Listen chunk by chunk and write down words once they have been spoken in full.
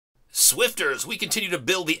Swifters, we continue to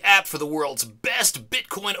build the app for the world's best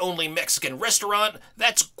Bitcoin-only Mexican restaurant.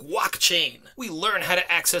 That's GuacChain. We learn how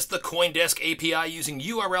to access the CoinDesk API using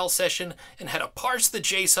URL session and how to parse the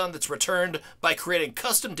JSON that's returned by creating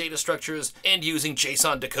custom data structures and using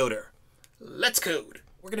JSON decoder. Let's code.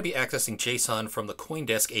 We're going to be accessing JSON from the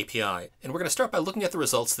CoinDesk API, and we're going to start by looking at the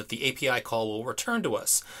results that the API call will return to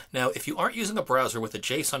us. Now, if you aren't using a browser with a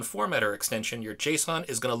JSON formatter extension, your JSON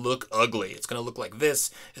is going to look ugly. It's going to look like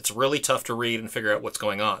this. It's really tough to read and figure out what's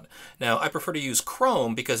going on. Now, I prefer to use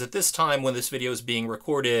Chrome because at this time when this video is being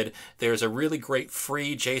recorded, there's a really great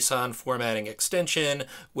free JSON formatting extension,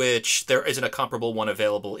 which there isn't a comparable one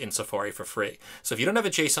available in Safari for free. So if you don't have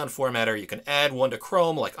a JSON formatter, you can add one to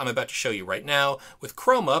Chrome like I'm about to show you right now. With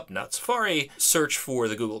Chrome up, not Safari, search for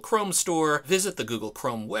the Google Chrome store, visit the Google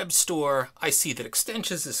Chrome web store. I see that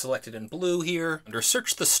extensions is selected in blue here. Under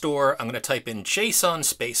search the store, I'm going to type in JSON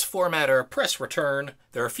space formatter, press return.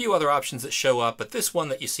 There are a few other options that show up, but this one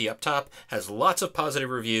that you see up top has lots of positive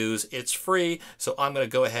reviews. It's free, so I'm going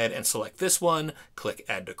to go ahead and select this one, click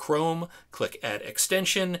add to Chrome, click add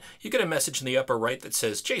extension. You get a message in the upper right that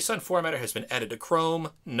says JSON formatter has been added to Chrome.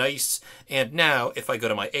 Nice. And now if I go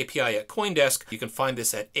to my API at CoinDesk, you can find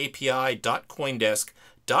this at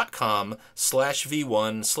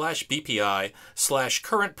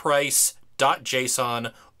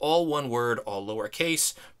api.coindesk.com/v1/bpi/current-price.json, all one word, all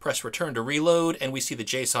lowercase. Press return to reload, and we see the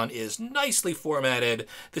JSON is nicely formatted.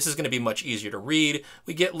 This is going to be much easier to read.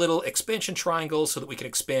 We get little expansion triangles so that we can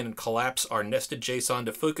expand and collapse our nested JSON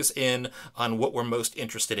to focus in on what we're most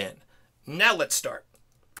interested in. Now let's start.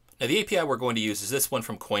 Now the API we're going to use is this one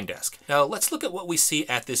from CoinDesk. Now let's look at what we see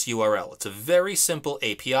at this URL. It's a very simple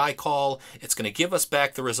API call. It's going to give us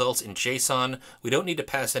back the results in JSON. We don't need to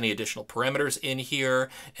pass any additional parameters in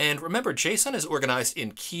here. And remember, JSON is organized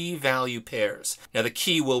in key value pairs. Now the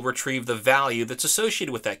key will retrieve the value that's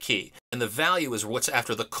associated with that key. And the value is what's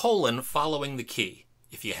after the colon following the key.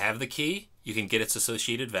 If you have the key, you can get its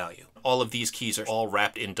associated value. All of these keys are all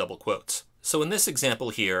wrapped in double quotes. So in this example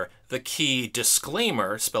here, the key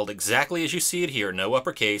disclaimer, spelled exactly as you see it here, no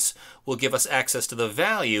uppercase, will give us access to the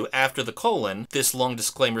value after the colon, this long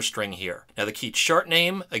disclaimer string here. Now the key chart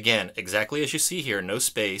name, again, exactly as you see here, no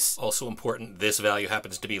space. Also important, this value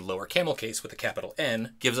happens to be lower camel case with a capital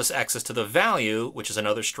N, gives us access to the value, which is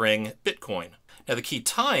another string, Bitcoin. Now the key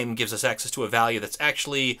time gives us access to a value that's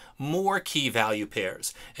actually more key value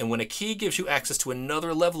pairs. And when a key gives you access to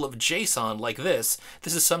another level of JSON like this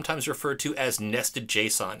is sometimes referred to as nested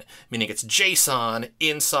JSON, meaning it's JSON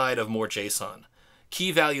inside of more JSON.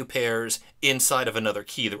 Key value pairs inside of another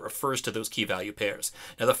key that refers to those key value pairs.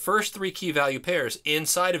 Now the first three key value pairs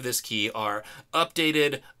inside of this key are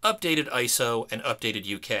updated, updated ISO, and updated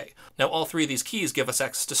UK. Now all three of these keys give us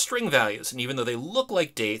access to string values, and even though they look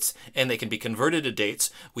like dates and they can be converted to dates,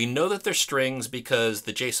 we know that they're strings because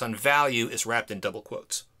the JSON value is wrapped in double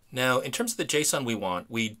quotes. Now, in terms of the JSON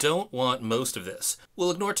we don't want most of this.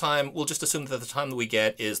 We'll ignore time. We'll just assume that the time that we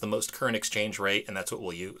get is the most current exchange rate, and that's what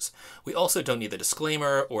we'll use. We also don't need the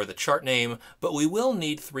disclaimer or the chart name, but we will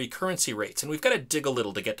need 3 currency rates, and we've got to dig a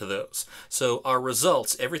little to get to those. So our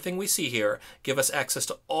results, everything we see here, give us access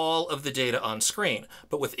to all of the data on screen.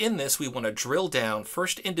 But within this, we want to drill down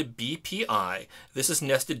first into BPI. This is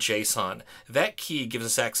nested JSON. That key gives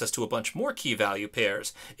us access to a bunch more key value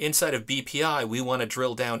pairs. Inside of BPI, we want to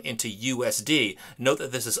drill down into USD. Note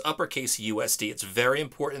that this is uppercase USD. It's very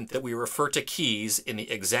important that we refer to keys in the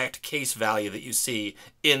exact case value that you see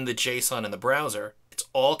in the JSON in the browser. It's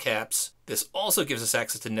all caps. This also gives us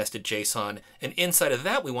access to nested JSON, and inside of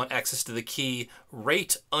that we want access to the key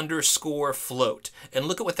rate_float. And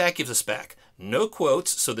look at what that gives us back. No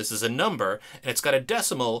quotes, so this is a number, and it's got a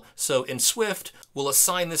decimal, so in Swift, we'll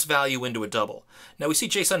assign this value into a double. Now we see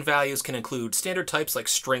JSON values can include standard types like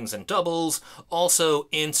strings and doubles, also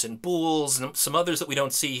ints and bools, and some others that we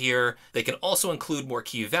don't see here. They can also include more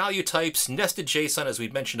key value types, nested JSON as we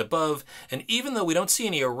mentioned above, and even though we don't see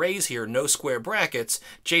any arrays here, no square brackets,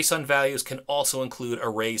 JSON values can also include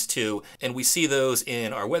arrays too, and we see those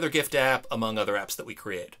in our weather gift app, among other apps that we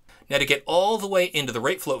create. Now to get all the way into the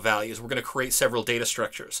rate float values, we're going to create several data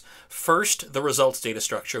structures. First, the results data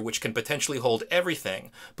structure, which can potentially hold everything,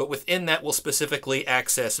 but within that we'll specifically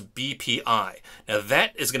access BPI. Now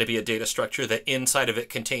that is going to be a data structure that inside of it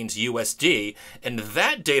contains USD, and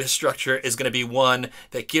that data structure is going to be one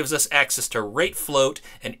that gives us access to rate float,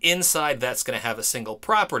 and inside that's going to have a single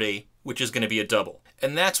property, which is going to be a double.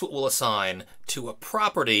 And that's what we'll assign to a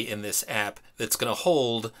property in this app that's going to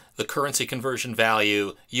hold the currency conversion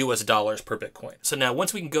value US dollars per Bitcoin. So now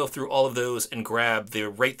once we can go through all of those and grab the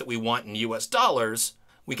rate that we want in US dollars,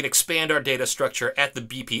 We can expand our data structure at the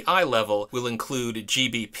BPI level. We'll include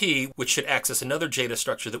GBP, which should access another data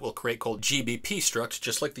structure that we'll create called GBP struct,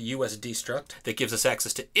 just like the USD struct, that gives us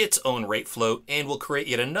access to its own rate float. And we'll create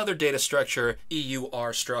yet another data structure,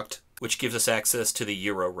 EUR struct, which gives us access to the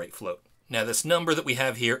Euro rate float. Now this number that we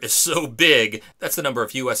have here is so big, that's the number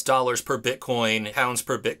of US dollars per Bitcoin, pounds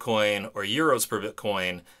per Bitcoin, or euros per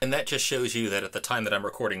Bitcoin. And that just shows you that at the time that I'm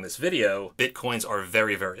recording this video, Bitcoins are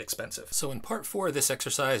very, very expensive. So in part 4 of this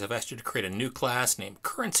exercise, I've asked you to create a new class named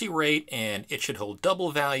currency rate, and it should hold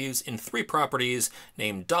double values in 3 properties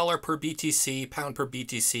named dollar per BTC, pound per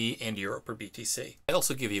BTC, and euro per BTC. I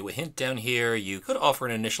also give you a hint down here. You could offer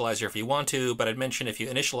an initializer if you want to, but I'd mention if you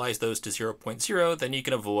initialize those to 0.0, then you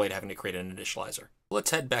can avoid having to create an initializer.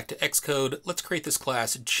 Let's head back to Xcode. Let's create this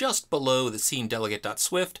class just below the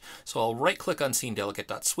scenedelegate.swift. So I'll right click on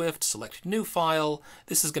scenedelegate.swift, select new file.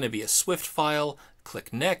 This is going to be a Swift file.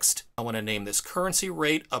 Click next. I want to name this currency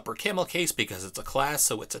rate upper camel case because it's a class,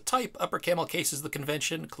 so it's a type. Upper camel case is the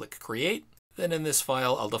convention. Click create. Then in this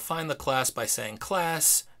file, I'll define the class by saying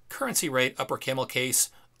class, currency rate upper camel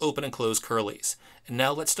case, open and close curlies. And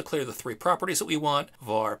now let's declare the 3 properties that we want.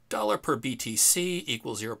 Var dollar per BTC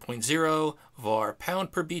equals 0.0, var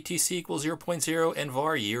pound per BTC equals 0.0, and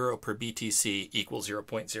var euro per BTC equals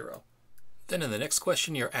 0.0. Then in the next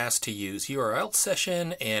question, you're asked to use URL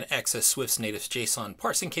session and access Swift's native JSON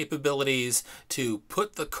parsing capabilities to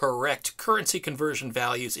put the correct currency conversion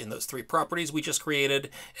values in those 3 properties we just created.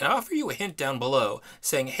 And I offer you a hint down below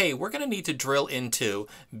saying, hey, we're going to need to drill into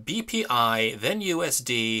BPI, then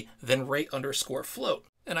USD, then rate underscore float.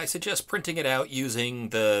 And I suggest printing it out using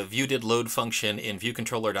the viewDidLoad function in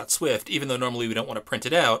viewController.swift, even though normally we don't want to print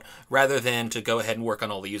it out. Rather than to go ahead and work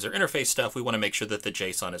on all the user interface stuff, we want to make sure that the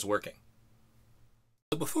JSON is working.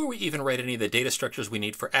 So before we even write any of the data structures we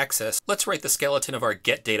need for access, let's write the skeleton of our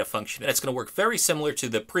getData function. And it's going to work very similar to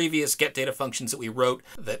the previous getData functions that we wrote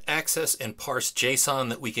that access and parse JSON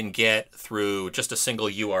that we can get through just a single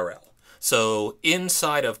URL. So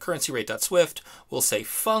inside of currencyrate.swift, we'll say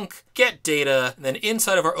func get data, and then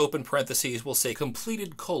inside of our open parentheses, we'll say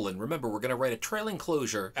completed colon. Remember, we're going to write a trailing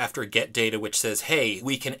closure after get data, which says, hey,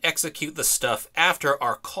 we can execute the stuff after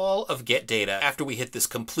our call of get data, after we hit this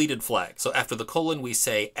completed flag. So after the colon, we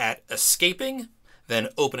say at escaping, then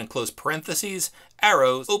open and close parentheses,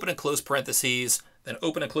 arrows, open and close parentheses, then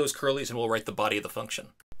open and close curlies, and we'll write the body of the function.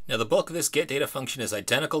 Now the bulk of this getData function is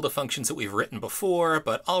identical to functions that we've written before,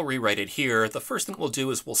 but I'll rewrite it here. The first thing we'll do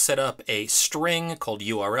is we'll set up a string called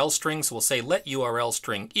URL string. So we'll say let URL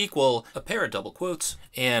string equal a pair of double quotes,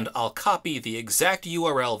 and I'll copy the exact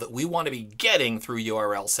URL that we want to be getting through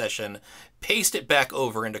URL session, paste it back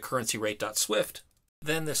over into currencyrate.swift.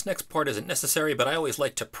 Then this next part isn't necessary, but I always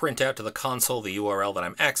like to print out to the console the URL that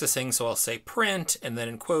I'm accessing. So I'll say print, and then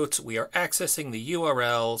in quotes, we are accessing the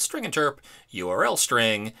URL string interp URL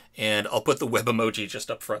string, and I'll put the web emoji just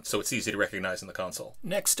up front so it's easy to recognize in the console.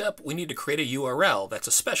 Next up, we need to create a URL. That's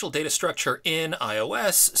a special data structure in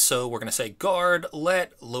iOS. So we're going to say guard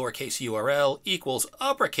let lowercase URL equals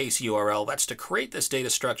uppercase URL. That's to create this data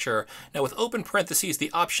structure. Now with open parentheses,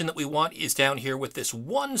 the option that we want is down here with this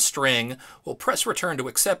one string. We'll press return to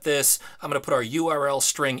accept this. I'm going to put our URL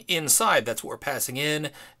string inside. That's what we're passing in.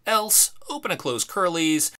 Else, open and close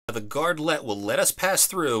curlies. The guard let will let us pass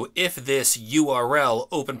through if this URL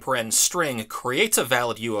open paren string creates a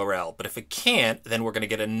valid URL. But if it can't, then we're going to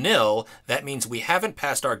get a nil. That means we haven't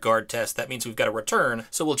passed our guard test. That means we've got to return.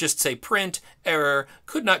 So we'll just say print error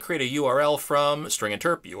could not create a URL from string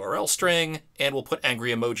interp URL string, and we'll put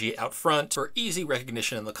angry emoji out front for easy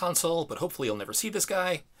recognition in the console, but hopefully you'll never see this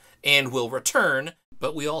guy. And we'll return,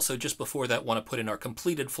 but we also just before that want to put in our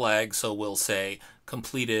completed flag, so we'll say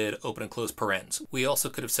completed open and close parens. We also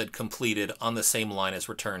could have said completed on the same line as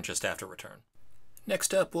return just after return.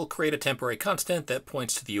 Next up, we'll create a temporary constant that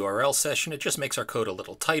points to the URL session. It just makes our code a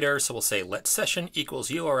little tighter, so we'll say let session equals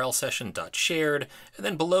URL session.shared, and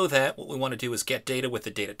then below that, what we want to do is get data with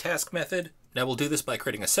the data task method. Now we'll do this by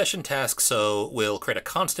creating a session task, so we'll create a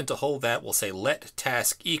constant to hold that. We'll say let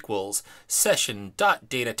task equals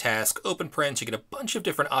session.dataTask, open parens. You get a bunch of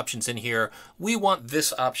different options in here. We want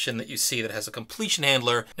this option that you see that has a completion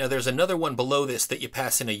handler. Now there's another one below this that you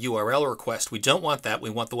pass in a URL request. We don't want that. We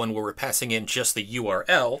want the one where we're passing in just the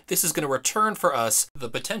URL. This is going to return for us the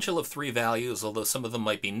potential of 3 values, although some of them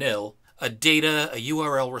might be nil. A data, a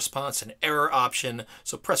URL response, an error option.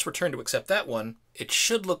 So press return to accept that one. It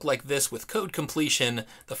should look like this with code completion.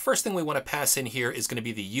 The first thing we want to pass in here is going to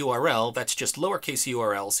be the URL. That's just lowercase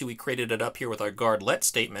URL. See, we created it up here with our guard let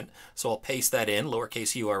statement. So I'll paste that in,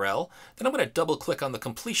 lowercase URL. Then I'm going to double click on the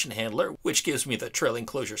completion handler, which gives me the trailing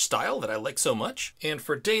closure style that I like so much. And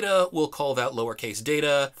for data, we'll call that lowercase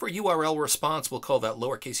data. For URL response, we'll call that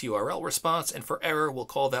lowercase URL response. And for error, we'll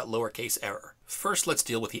call that lowercase error. First, let's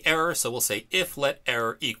deal with the error. So we'll say if let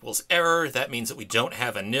error equals error. That means that we don't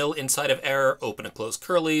have a nil inside of error, open and close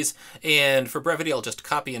curlies. And for brevity, I'll just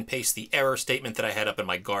copy and paste the error statement that I had up in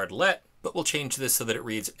my guard let, but we'll change this so that it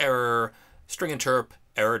reads error, string interp,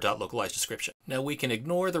 error.localized description. Now we can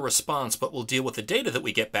ignore the response, but we'll deal with the data that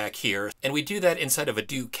we get back here. And we do that inside of a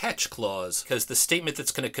do catch clause, because the statement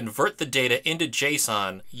that's going to convert the data into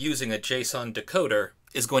JSON using a JSON decoder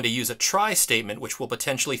is going to use a try statement, which will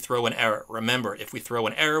potentially throw an error. Remember, if we throw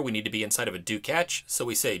an error, we need to be inside of a do catch. So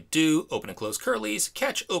we say do, open and close curlies,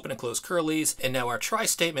 catch, open and close curlies, and now our try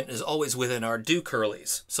statement is always within our do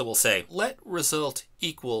curlies. So we'll say let result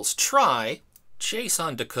equals try,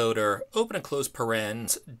 JSON decoder, open and close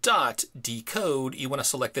parens, dot decode. You want to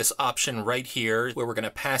select this option right here where we're going to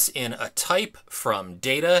pass in a type from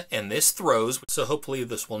data, and this throws. So hopefully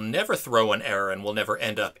this will never throw an error and will never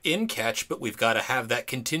end up in catch, but we've got to have that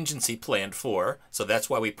contingency planned for. So that's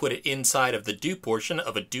why we put it inside of the do portion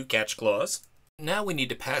of a do catch clause. Now we need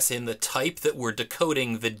to pass in the type that we're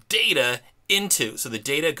decoding the data into. So the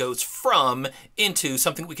data goes from into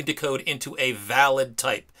something we can decode into a valid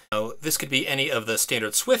type. Now, this could be any of the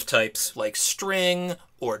standard Swift types like string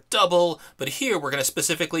or double, but here we're going to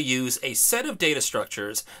specifically use a set of data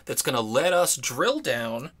structures that's going to let us drill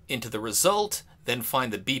down into the result, then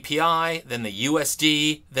find the BPI, then the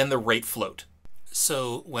USD, then the rate float.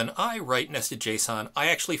 So when I write nested JSON, I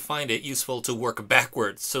actually find it useful to work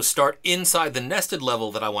backwards. So start inside the nested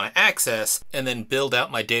level that I want to access and then build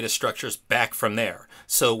out my data structures back from there.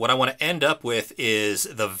 So what I want to end up with is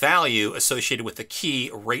the value associated with the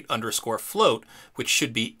key rate underscore float, which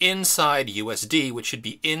should be inside USD, which should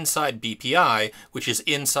be inside BPI, which is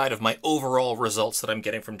inside of my overall results that I'm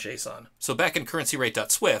getting from JSON. So back in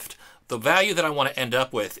currency_rate.swift, the value that I want to end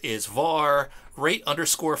up with is var rate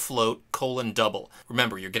underscore float colon double.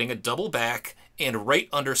 Remember, you're getting a double back, and rate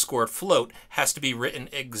underscore float has to be written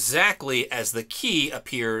exactly as the key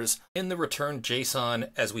appears in the returned JSON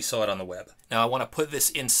as we saw it on the web. Now I want to put this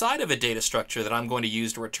inside of a data structure that I'm going to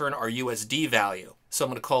use to return our USD value. So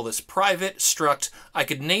I'm going to call this private struct. I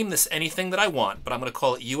could name this anything that I want, but I'm going to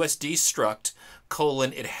call it USD struct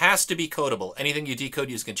colon. It has to be codable. Anything you decode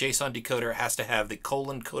using a JSON decoder has to have the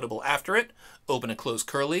colon codable after it. Open and close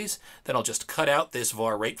curlies. Then I'll just cut out this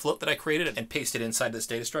var rate float that I created and paste it inside this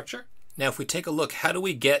data structure. Now, if we take a look, how do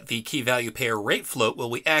we get the key value pair rate float? Well,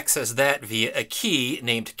 we access that via a key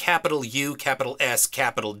named capital U, capital S,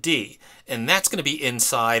 capital D. And that's going to be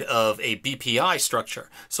inside of a BPI structure.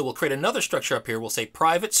 So we'll create another structure up here. We'll say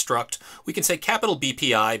private struct. We can say capital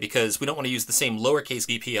BPI because we don't want to use the same lowercase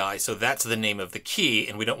BPI. So that's the name of the key.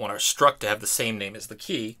 And we don't want our struct to have the same name as the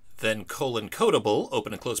key. Then colon codable,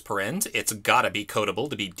 open and close parens. It's got to be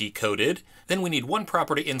codable to be decoded. Then we need one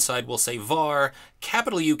property inside. We'll say var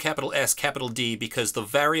capital U, capital S, capital D, because the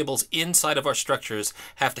variables inside of our structures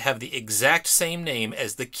have to have the exact same name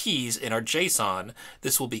as the keys in our JSON.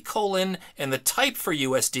 This will be colon, and the type for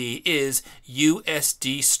USD is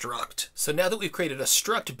USD struct. So now that we've created a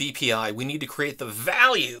struct BPI, we need to create the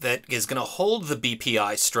value that is going to hold the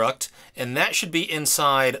BPI struct, and that should be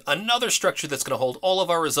inside another structure that's going to hold all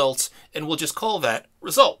of our results, and we'll just call that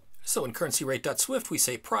result. So in currency_rate.swift, we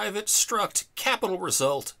say private struct capital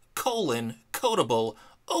result colon codable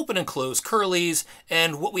open and close curlies,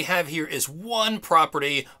 and what we have here is one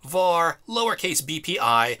property, var lowercase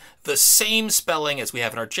bpi, the same spelling as we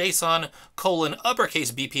have in our JSON, colon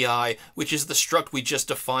uppercase bpi, which is the struct we just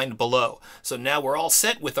defined below. So now we're all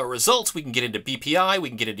set with our results. We can get into BPI, we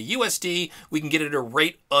can get into USD, we can get into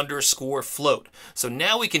rate underscore float. So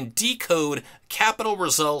now we can decode capital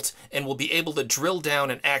result, and we'll be able to drill down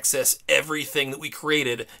and access everything that we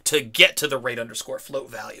created to get to the rate underscore float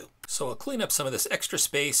value. So I'll clean up some of this extra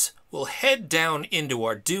space. We'll head down into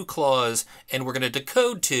our do clause, and we're going to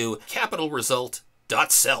decode to capital result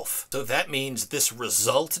dot self. So that means this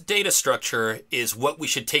result data structure is what we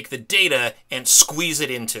should take the data and squeeze it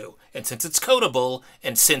into. And since it's codable,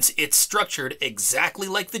 and since it's structured exactly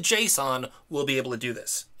like the JSON, we'll be able to do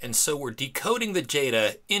this. And so we're decoding the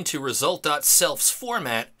data into result.self's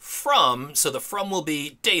format from, so the from will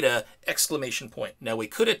be data, exclamation point. Now we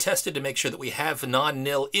could have tested to make sure that we have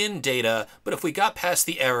non-nil in data, but if we got past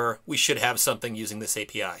the error, we should have something using this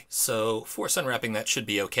API. So force unwrapping that should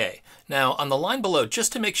be okay. Now on the line below,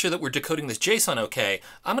 just to make sure that we're decoding this JSON okay,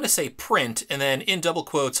 I'm going to say print, and then in double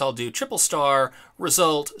quotes, I'll do triple star,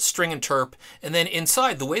 result, string interp, and then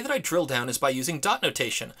inside, the way that I drill down is by using dot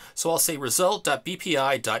notation. So I'll say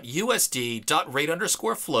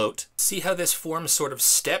result.bpi.usd.rate_float. See how this forms sort of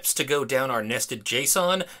steps to go down our nested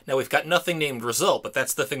JSON? Now we've got nothing named result, but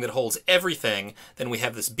that's the thing that holds everything. Then we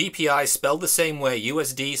have this BPI spelled the same way,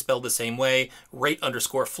 USD spelled the same way,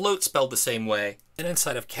 rate_float spelled the same way. And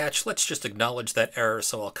inside of catch, let's just acknowledge that error.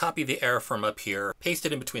 So I'll copy the error from up here, paste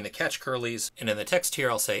it in between the catch curlies, and in the text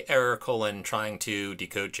here, I'll say error : trying to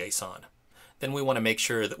decode JSON. Then we want to make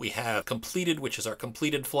sure that we have completed, which is our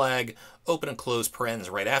completed flag, open and close parens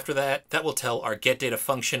right after that. That will tell our getData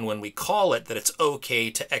function when we call it that it's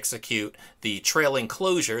okay to execute the trailing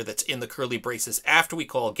closure that's in the curly braces after we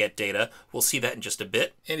call getData. We'll see that in just a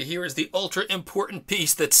bit. And here is the ultra important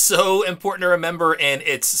piece that's so important to remember, and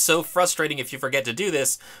it's so frustrating if you forget to do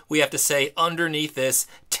this. We have to say underneath this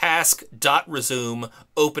task.resume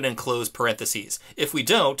open and close parentheses. If we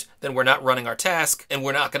don't, then we're not running our task and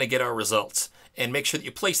we're not going to get our results. And make sure that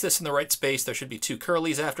you place this in the right space. There should be two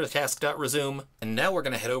curlies after the task.resume. And now we're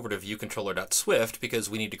going to head over to viewcontroller.swift because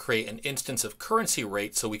we need to create an instance of currency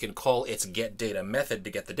rate so we can call its getData method to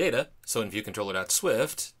get the data. So in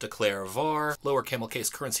viewcontroller.swift, declare var lower camel case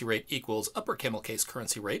currency rate equals upper camel case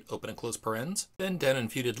currency rate, open and close parens. Then down in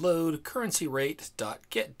view.load, currency rate dot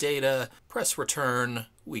getData, press return.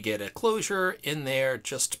 We get a closure in there,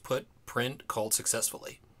 just put print called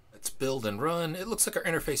successfully. Let's build and run. It looks like our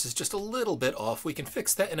interface is just a little bit off. We can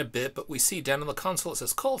fix that in a bit, but we see down in the console it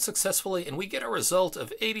says called successfully, and we get a result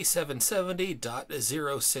of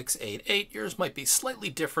 8770.0688. Yours might be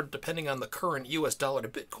slightly different depending on the current US dollar to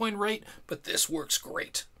Bitcoin rate, but this works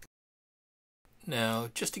great. Now,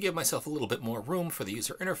 just to give myself a little bit more room for the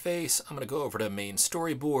user interface, I'm going to go over to main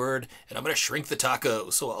storyboard and I'm going to shrink the taco.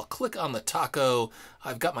 So I'll click on the taco.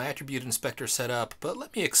 I've got my attribute inspector set up, but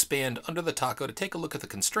let me expand under the taco to take a look at the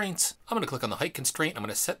constraints. I'm going to click on the height constraint. I'm going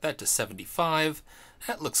to set that to 75.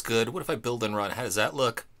 That looks good. What if I build and run? How does that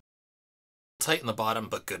look? Tight in the bottom,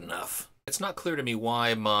 but good enough. It's not clear to me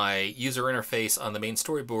why my user interface on the main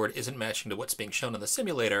storyboard isn't matching to what's being shown on the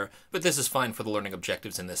simulator, but this is fine for the learning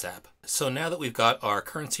objectives in this app. So now that we've got our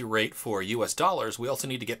currency rate for US dollars, we also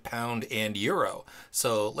need to get pound and euro.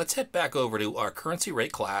 So let's head back over to our currency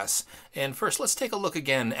rate class. And first, let's take a look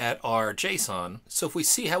again at our JSON. So if we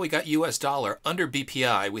see how we got US dollar, under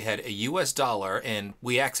BPI, we had a US dollar and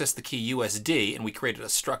we accessed the key USD and we created a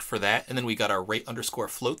struct for that. And then we got our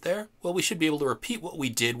rate_float there. Well, we should be able to repeat what we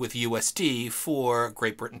did with USD for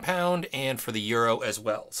Great Britain pound and for the euro as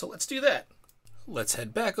well. So let's do that. Let's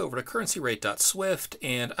head back over to currencyrate.swift,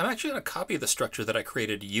 and I'm actually going to copy the structure that I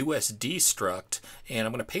created, USD struct, and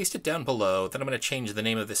I'm going to paste it down below. Then I'm going to change the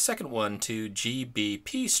name of the second one to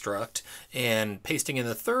GBP struct, and pasting in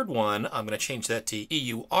the third one, I'm going to change that to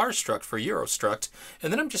EUR struct for Euro struct,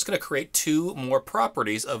 and then I'm just going to create two more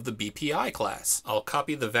properties of the BPI class. I'll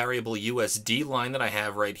copy the variable USD line that I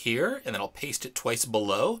have right here, and then I'll paste it twice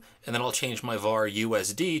below, and then I'll change my var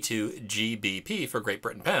USD to GBP for Great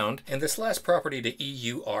Britain pound, and this last property to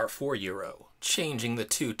EUR for euro. Changing the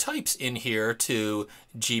two types in here to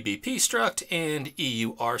GBP struct and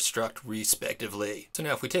EUR struct respectively. So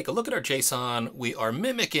now if we take a look at our JSON, we are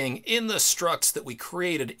mimicking in the structs that we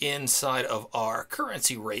created inside of our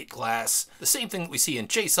currency rate class, the same thing that we see in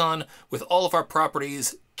JSON with all of our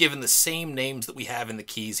properties given the same names that we have in the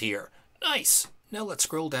keys here. Nice! Now let's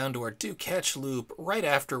scroll down to our do catch loop right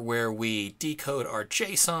after where we decode our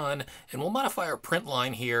JSON, and we'll modify our print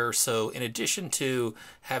line here. So in addition to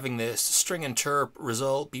having this string interp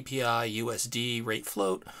result BPI USD rate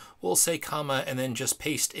float, we'll say comma and then just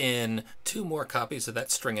paste in two more copies of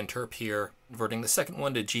that string interp here, converting the second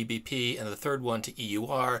one to GBP and the third one to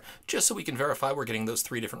EUR, just so we can verify we're getting those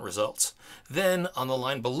three different results. Then on the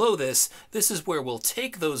line below this is where we'll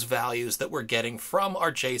take those values that we're getting from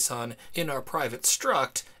our JSON in our private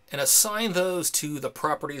struct and assign those to the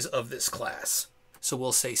properties of this class. So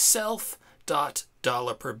we'll say self dot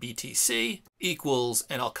dollar per BTC equals,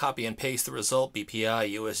 and I'll copy and paste the result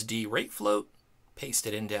BPI USD rate float. Paste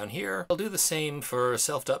it in down here. I'll do the same for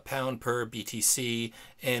self.pound per BTC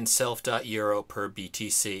and self.euro per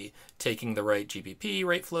BTC, taking the right GBP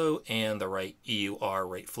rate float and the right EUR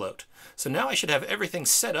rate float. So now I should have everything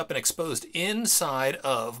set up and exposed inside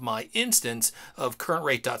of my instance of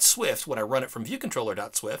currentrate.swift when I run it from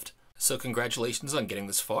viewcontroller.swift. So congratulations on getting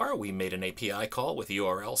this far. We made an API call with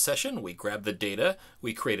URL session, we grabbed the data,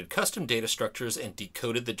 we created custom data structures and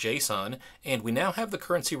decoded the JSON, and we now have the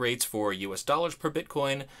currency rates for US dollars per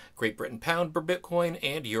Bitcoin, Great Britain pound per Bitcoin,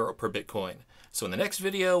 and euro per Bitcoin. So in the next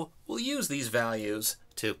video, we'll use these values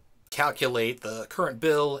to calculate the current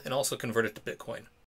bill and also convert it to Bitcoin.